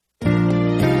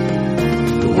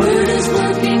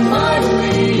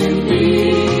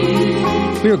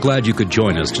We are glad you could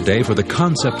join us today for the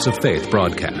Concepts of Faith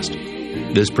broadcast.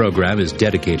 This program is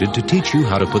dedicated to teach you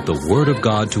how to put the Word of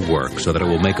God to work so that it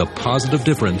will make a positive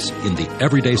difference in the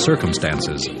everyday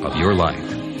circumstances of your life.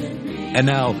 And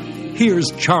now, here's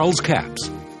Charles Capps.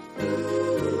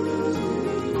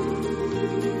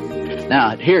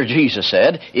 Now, here Jesus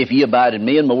said, "If ye abide in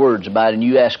me and my words abide in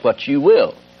you, ask what you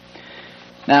will."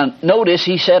 Now, notice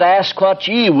he said, "Ask what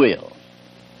ye will."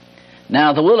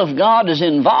 Now, the will of God is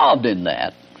involved in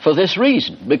that for this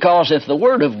reason, because if the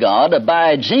Word of God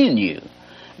abides in you,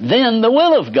 then the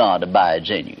will of God abides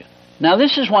in you. Now,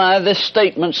 this is why this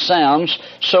statement sounds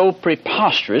so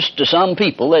preposterous to some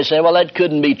people. They say, well, that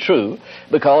couldn't be true,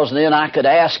 because then I could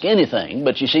ask anything.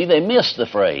 But you see, they missed the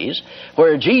phrase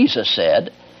where Jesus said,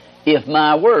 "If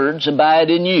my words abide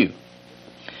in you."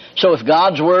 So if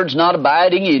God's word's not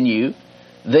abiding in you,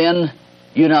 then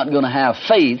you're not going to have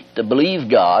faith to believe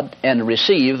God and to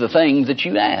receive the thing that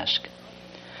you ask.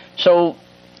 So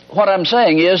what I'm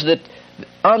saying is that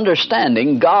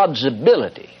understanding God's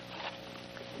ability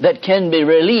that can be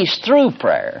released through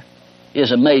prayer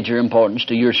is of major importance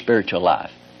to your spiritual life.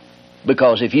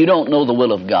 Because if you don't know the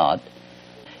will of God,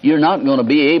 you're not going to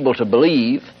be able to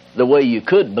believe the way you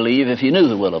could believe if you knew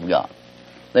the will of God.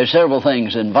 There's several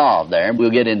things involved there.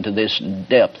 We'll get into this in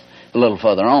depth a little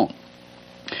further on.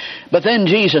 But then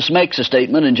Jesus makes a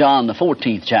statement in John the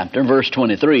 14th chapter, verse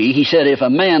 23. He said, "If a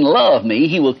man love me,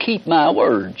 he will keep my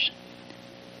words."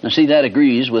 Now see, that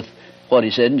agrees with what he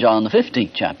said in John the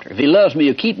 15th chapter. "If he loves me,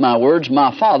 he'll keep my words.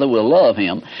 My Father will love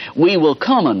him. We will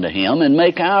come unto him and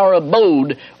make our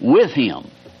abode with him."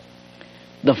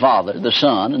 The Father, the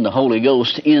Son, and the Holy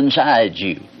Ghost inside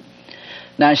you.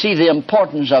 Now see, the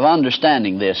importance of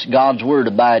understanding this, God's Word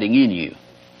abiding in you,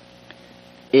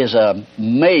 is a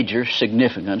major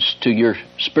significance to your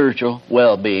spiritual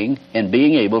well-being and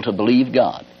being able to believe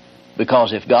God.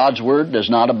 Because if God's Word does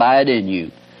not abide in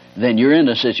you, then you're in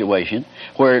a situation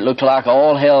where it looks like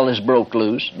all hell is broke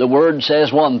loose. The Word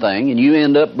says one thing, and you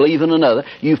end up believing another.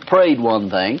 You've prayed one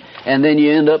thing, and then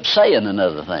you end up saying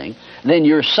another thing. Then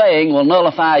your saying will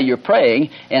nullify your praying,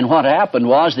 and what happened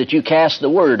was that you cast the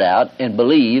Word out and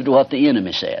believed what the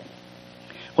enemy said.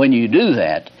 When you do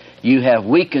that, you have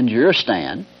weakened your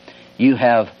stand. You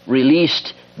have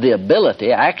released the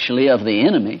ability, actually, of the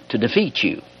enemy to defeat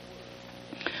you.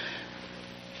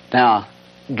 Now,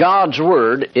 God's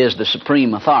Word is the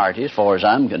supreme authority, as far as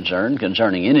I'm concerned,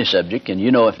 concerning any subject. And you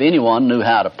know, if anyone knew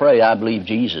how to pray, I believe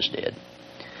Jesus did.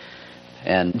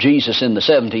 And Jesus, in the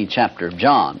 17th chapter of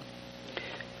John,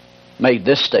 made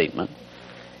this statement.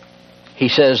 He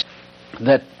says,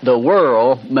 "That the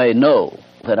world may know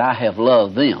that I have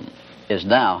loved them as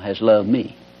thou hast loved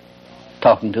me,"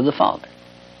 talking to the Father.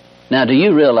 Now, do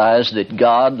you realize that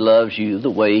God loves you the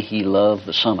way He loved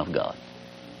the Son of God?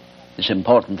 It's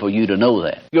important for you to know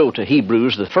that. Go to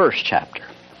Hebrews, the 1st chapter.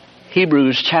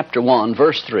 Hebrews chapter 1,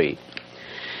 verse 3.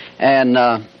 And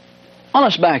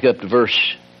let's back up to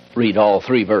read all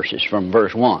three verses from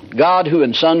verse 1. "God, who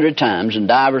in sundry times and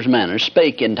divers manners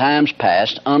spake in times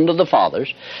past unto the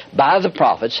fathers by the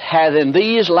prophets, hath in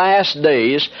these last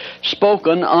days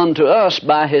spoken unto us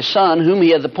by His Son, whom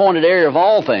He hath appointed heir of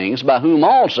all things, by whom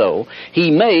also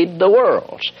He made the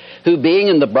worlds, who being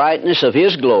in the brightness of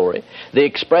His glory, the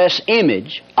express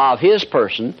image of His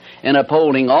person, and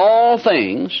upholding all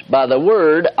things by the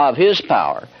word of His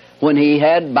power, when He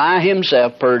had by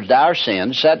Himself purged our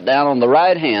sins, sat down on the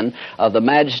right hand of the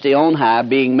Majesty on high,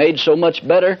 being made so much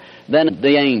better than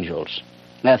the angels,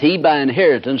 hath He by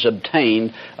inheritance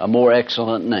obtained a more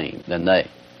excellent name than they."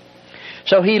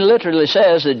 So he literally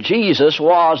says that Jesus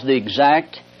was the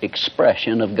exact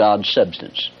expression of God's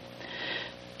substance.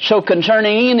 So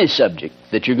concerning any subject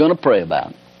that you're going to pray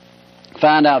about,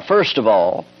 find out first of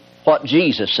all what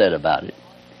Jesus said about it,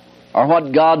 or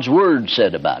what God's Word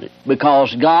said about it,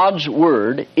 because God's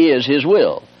Word is His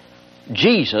will.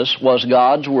 Jesus was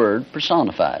God's Word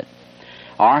personified,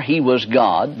 or He was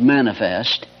God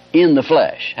manifest in the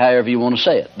flesh, however you want to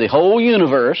say it. The whole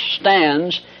universe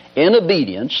stands in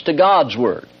obedience to God's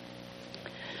Word.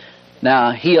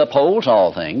 Now, He upholds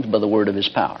all things by the word of His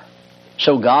power.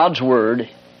 So God's Word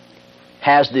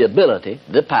has the ability,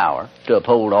 the power, to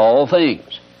uphold all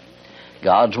things.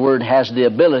 God's Word has the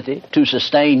ability to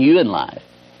sustain you in life.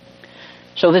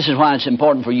 So this is why it's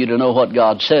important for you to know what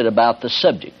God said about the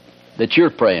subject that you're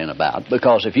praying about,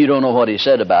 because if you don't know what He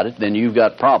said about it, then you've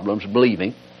got problems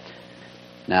believing.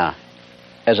 Now,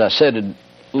 as I said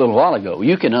a little while ago,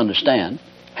 you can understand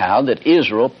how that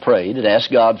Israel prayed and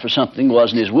asked God for something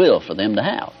wasn't His will for them to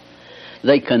have.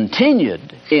 They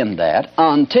continued in that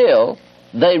until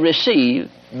they received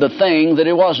the thing that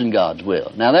it wasn't God's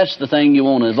will. Now, that's the thing you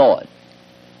want to avoid.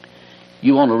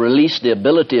 You want to release the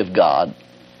ability of God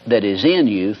that is in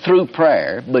you through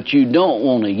prayer, but you don't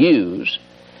want to use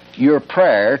your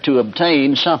prayer to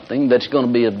obtain something that's going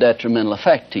to be of detrimental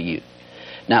effect to you.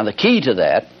 Now, the key to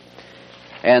that,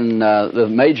 and the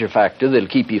major factor that will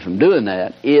keep you from doing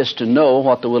that, is to know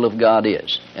what the will of God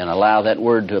is and allow that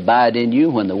Word to abide in you.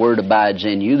 When the Word abides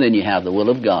in you, then you have the will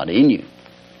of God in you.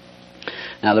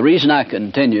 Now, the reason I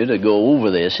continue to go over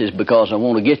this is because I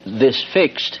want to get this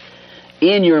fixed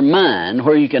in your mind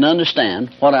where you can understand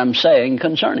what I'm saying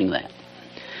concerning that.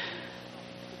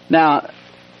 Now,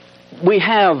 we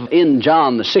have in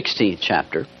John the 16th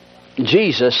chapter,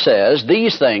 Jesus says,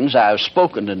 "These things I have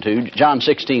spoken unto you," John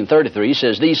 16:33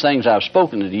 says, "These things I have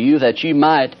spoken unto you that you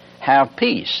might have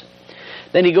peace."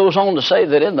 Then he goes on to say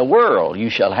that in the world you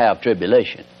shall have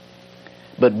tribulation.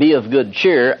 But be of good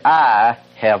cheer, I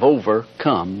have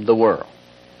overcome the world.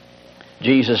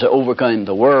 Jesus overcame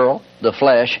the world, the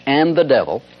flesh, and the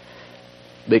devil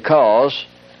because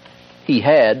he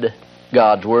had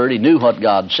God's Word. He knew what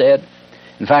God said.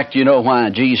 In fact, you know why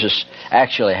Jesus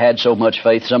actually had so much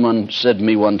faith? Someone said to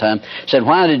me one time, said,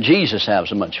 "Why did Jesus have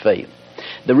so much faith?"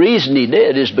 The reason he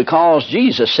did is because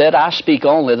Jesus said, "I speak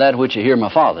only that which I hear my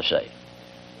Father say."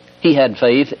 He had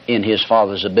faith in his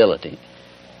Father's ability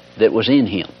that was in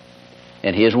him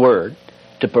and his Word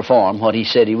to perform what he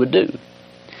said he would do.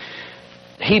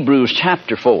 Hebrews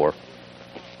chapter 4,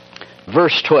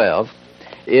 verse 12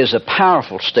 is a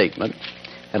powerful statement,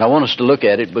 and I want us to look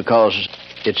at it because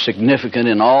it's significant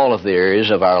in all of the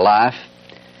areas of our life.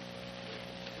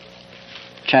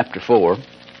 Chapter 4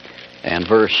 and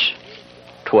verse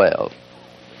 12.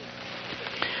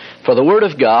 "For the Word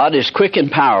of God is quick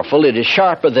and powerful, it is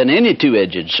sharper than any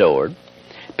two-edged sword,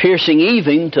 piercing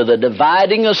even to the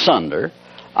dividing asunder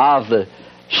of the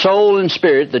soul and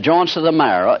spirit, the joints of the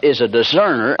marrow, is a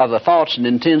discerner of the thoughts and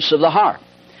intents of the heart.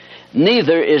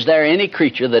 Neither is there any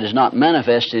creature that is not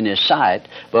manifest in his sight,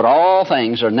 but all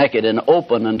things are naked and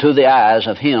open unto the eyes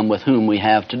of him with whom we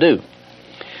have to do."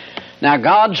 Now,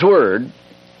 God's Word,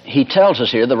 he tells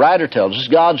us here, the writer tells us,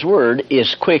 God's Word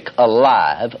is quick,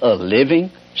 alive, a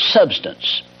living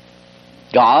substance.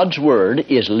 God's Word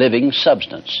is living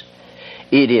substance.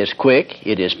 It is quick,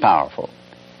 it is powerful.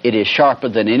 It is sharper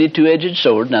than any two-edged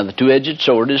sword. Now, the two-edged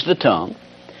sword is the tongue.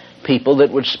 People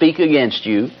that would speak against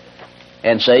you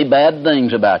and say bad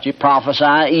things about you,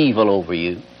 prophesy evil over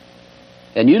you.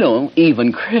 And you know,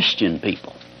 even Christian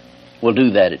people will do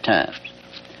that at times.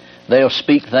 They'll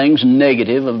speak things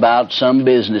negative about some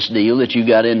business deal that you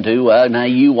got into. Well, now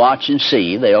you watch and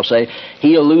see. They'll say,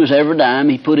 he'll lose every dime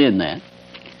he put in that.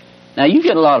 Now, you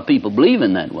get a lot of people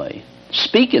believing that way,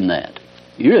 speaking that.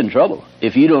 You're in trouble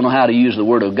if you don't know how to use the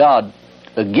Word of God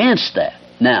against that.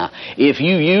 Now, if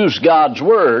you use God's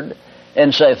Word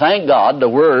and say, "Thank God, the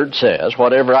Word says,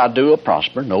 whatever I do will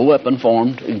prosper, no weapon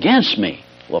formed against me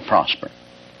will prosper.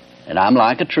 And I'm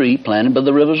like a tree planted by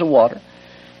the rivers of water,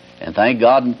 and thank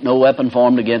God, no weapon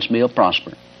formed against me will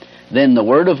prosper," then the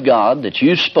Word of God that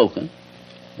you've spoken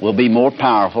will be more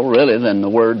powerful, really, than the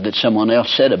word that someone else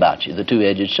said about you, the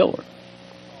two-edged sword.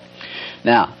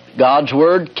 Now, God's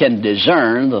Word can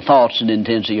discern the thoughts and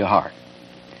intents of your heart.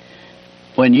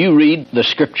 When you read the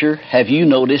Scripture, have you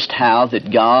noticed how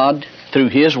that God, through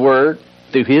His Word,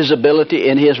 through His ability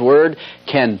in His Word,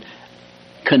 can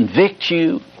convict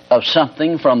you of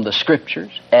something from the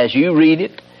Scriptures as you read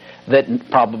it that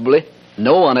probably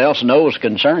no one else knows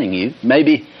concerning you?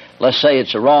 Maybe, let's say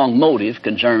it's a wrong motive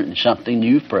concerning something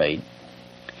you've prayed,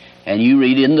 and you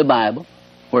read in the Bible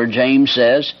where James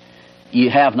says, "You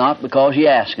have not because you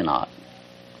ask not."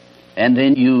 And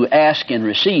then you ask and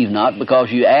receive not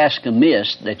because you ask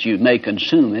amiss that you may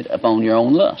consume it upon your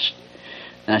own lust.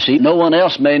 Now see, no one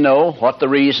else may know what the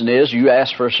reason is you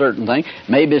ask for a certain thing.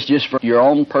 Maybe it's just for your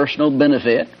own personal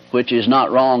benefit, which is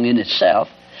not wrong in itself.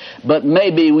 But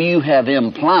maybe you have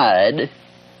implied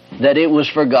that it was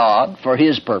for God, for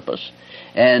His purpose,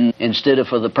 and instead of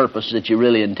for the purpose that you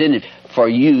really intended, for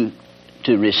you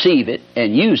to receive it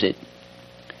and use it.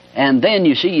 And then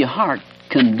you see your heart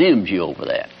condemns you over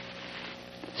that.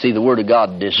 See, the Word of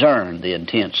God discerns the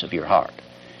intents of your heart.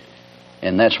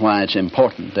 And that's why it's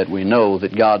important that we know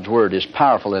that God's Word is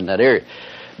powerful in that area.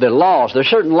 The laws, there are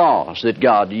certain laws that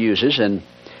God uses and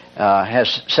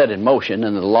has set in motion,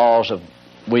 and the laws of,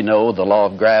 we know the law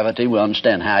of gravity, we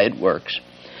understand how it works.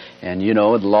 And you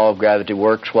know the law of gravity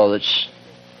works whether it's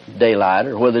daylight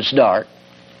or whether it's dark.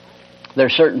 There are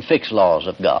certain fixed laws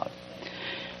of God.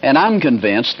 And I'm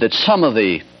convinced that some of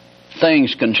the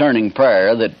things concerning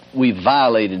prayer that we've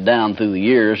violated down through the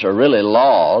years are really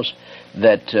laws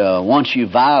that once you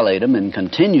violate them and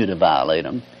continue to violate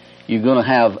them, you're going to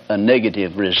have a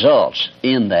negative results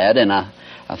in that. And I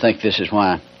I think this is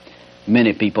why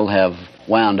many people have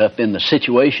wound up in the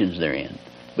situations they're in,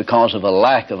 because of a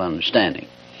lack of understanding.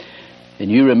 And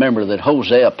you remember that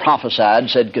Hosea prophesied,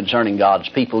 said concerning God's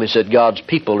people, he said, God's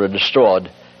people are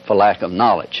destroyed for lack of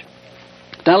knowledge.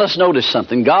 Now let's notice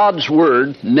something. God's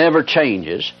Word never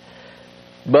changes,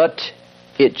 but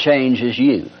it changes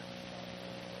you.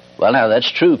 Well, now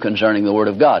that's true concerning the Word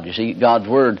of God. You see, God's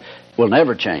Word will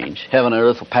never change. Heaven and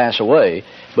earth will pass away,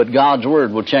 but God's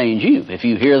Word will change you. If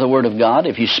you hear the Word of God,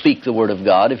 if you speak the Word of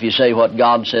God, if you say what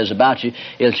God says about you,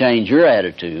 it'll change your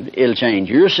attitude, it'll change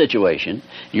your situation,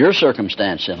 your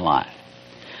circumstance in life.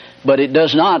 But it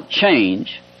does not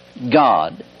change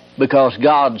God, because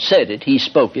God said it, He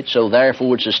spoke it, so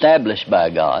therefore it's established by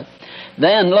God.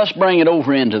 Then let's bring it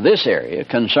over into this area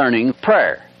concerning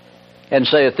prayer, and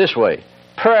say it this way: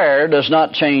 prayer does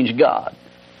not change God.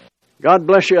 God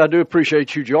bless you. I do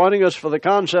appreciate you joining us for the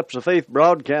Concepts of Faith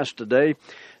broadcast today.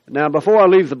 Now, before I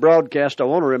leave the broadcast, I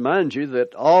want to remind you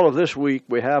that all of this week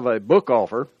we have a book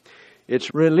offer.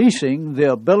 It's Releasing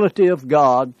the Ability of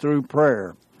God Through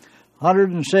Prayer.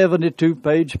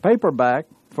 172-page paperback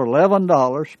for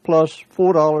 $11 plus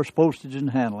 $4 postage and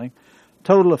handling,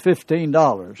 total of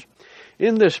 $15.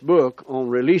 In this book on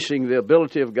Releasing the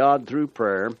Ability of God Through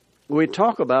Prayer, we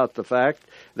talk about the fact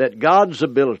that God's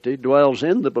ability dwells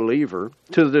in the believer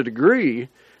to the degree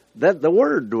that the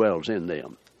Word dwells in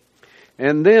them.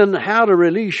 And then how to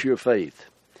release your faith.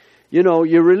 You know,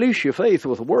 you release your faith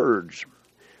with words.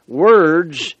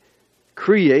 Words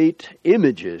create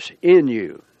images in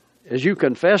you. As you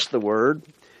confess the Word,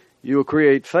 you will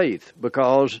create faith,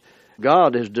 because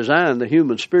God has designed the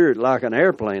human spirit like an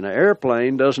airplane. An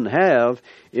airplane doesn't have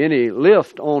any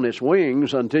lift on its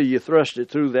wings until you thrust it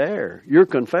through the air. Your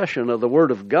confession of the Word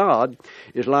of God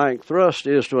is like thrust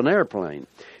is to an airplane.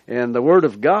 And the Word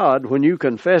of God, when you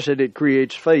confess it, it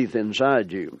creates faith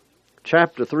inside you.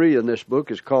 Chapter 3 in this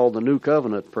book is called the New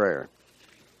Covenant Prayer.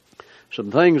 Some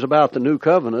things about the New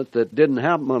Covenant that didn't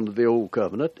happen under the Old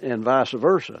Covenant, and vice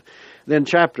versa. Then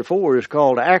chapter 4 is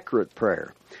called Accurate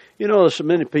Prayer. You know, so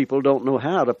many people don't know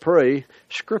how to pray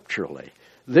scripturally.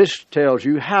 This tells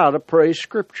you how to pray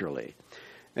scripturally.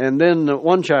 And then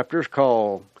one chapter is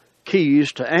called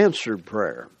Keys to Answered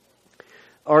Prayer.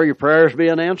 Are your prayers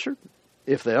being answered?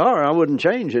 If they are, I wouldn't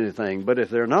change anything. But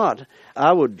if they're not,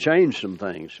 I would change some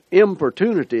things.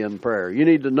 Importunity in prayer. You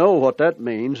need to know what that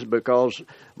means, because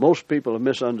most people have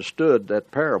misunderstood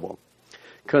that parable.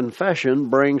 Confession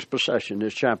brings possession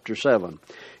is chapter 7.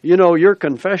 You know, your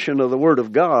confession of the Word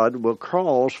of God will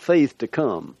cause faith to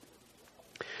come.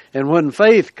 And when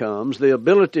faith comes, the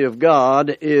ability of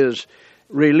God is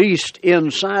released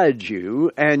inside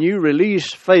you, and you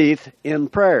release faith in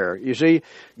prayer. You see,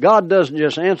 God doesn't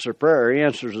just answer prayer, He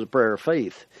answers the prayer of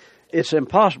faith. It's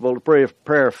impossible to pray a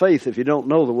prayer of faith if you don't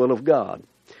know the will of God.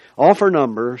 Offer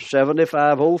number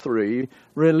 7503,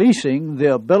 Releasing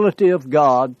the Ability of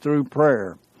God Through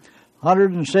Prayer.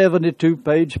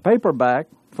 172-page paperback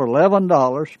for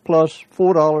 $11 plus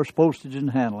 $4 postage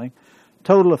and handling,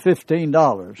 total of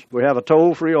 $15. We have a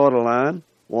toll-free order line,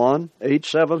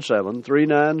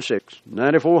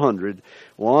 1-877-396-9400,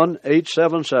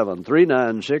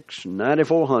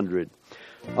 1-877-396-9400.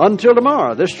 Until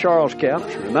tomorrow, this Charles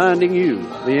Capps reminding you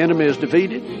the enemy is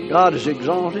defeated, God is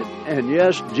exalted, and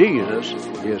yes, Jesus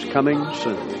is coming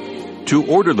soon. To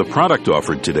order the product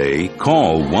offered today,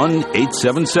 call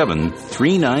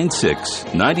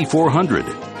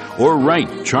 1-877-396-9400 or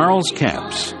write Charles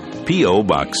Capps, P.O.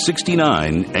 Box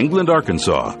 69, England,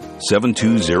 Arkansas,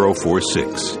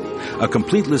 72046. A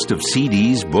complete list of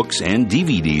CDs, books, and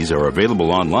DVDs are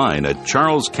available online at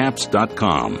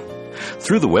charlescapps.com.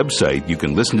 Through the website, you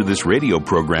can listen to this radio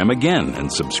program again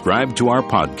and subscribe to our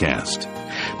podcast.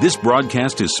 This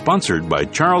broadcast is sponsored by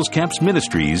Charles Capps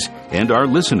Ministries and our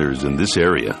listeners in this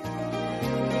area.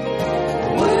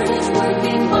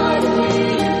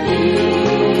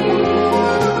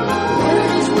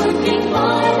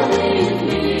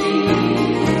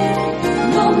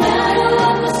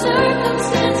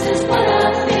 Circumstances, but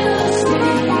I feel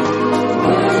asleep.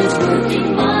 Word is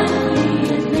working.